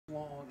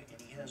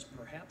has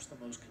perhaps the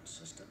most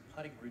consistent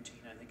putting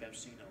routine I think I've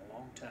seen in a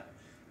long time.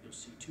 You'll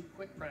see 2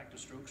 quick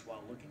practice strokes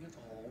while looking at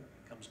the hole,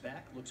 comes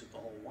back, looks at the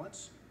hole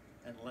once,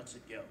 and lets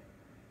it go.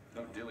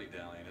 No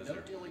dilly-dallying, is no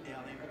there? No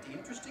dilly-dallying, but the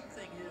interesting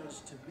thing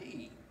is, to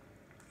me,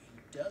 he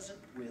does it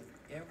with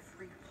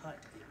every putt.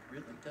 It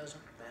really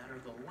doesn't matter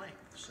the length.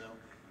 So,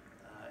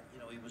 you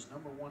know, he was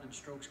 #1 in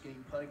strokes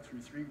gained putting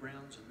through 3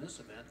 rounds in this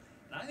event.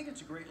 And I think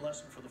it's a great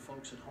lesson for the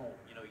folks at home.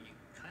 You know, you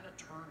kind of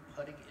turn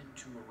putting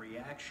into a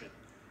reaction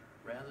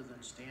rather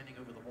than standing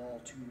over the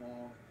ball too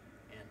long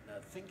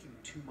and thinking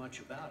too much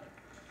about it.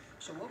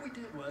 So what we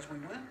did was we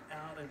went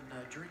out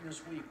and during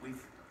this week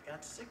we've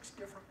got 6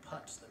 different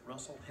putts that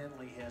Russell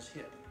Henley has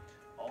hit,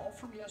 all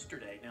from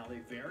yesterday. Now they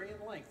vary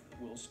in length.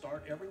 We'll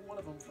start every one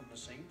of them from the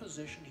same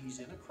position. He's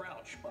in a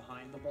crouch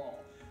behind the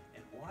ball.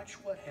 And watch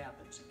what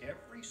happens.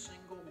 Every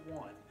single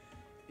one,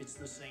 it's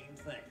the same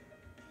thing.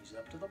 He's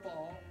up to the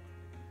ball.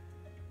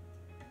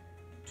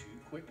 2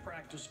 quick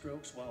practice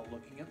strokes while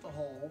looking at the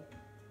hole.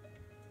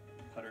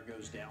 Putter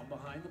goes down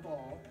behind the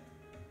ball.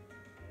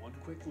 1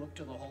 quick look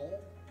to the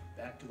hole,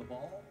 back to the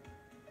ball,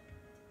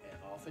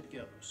 and off it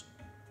goes.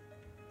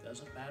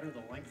 Doesn't matter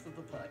the length of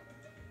the putt.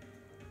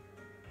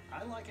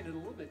 I liken it a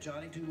little bit,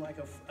 Johnny, to like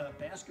a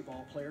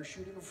basketball player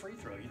shooting a free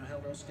throw. You know how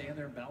they'll stand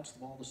there and bounce the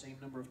ball the same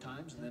number of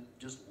times and then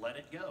just let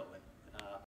it go. And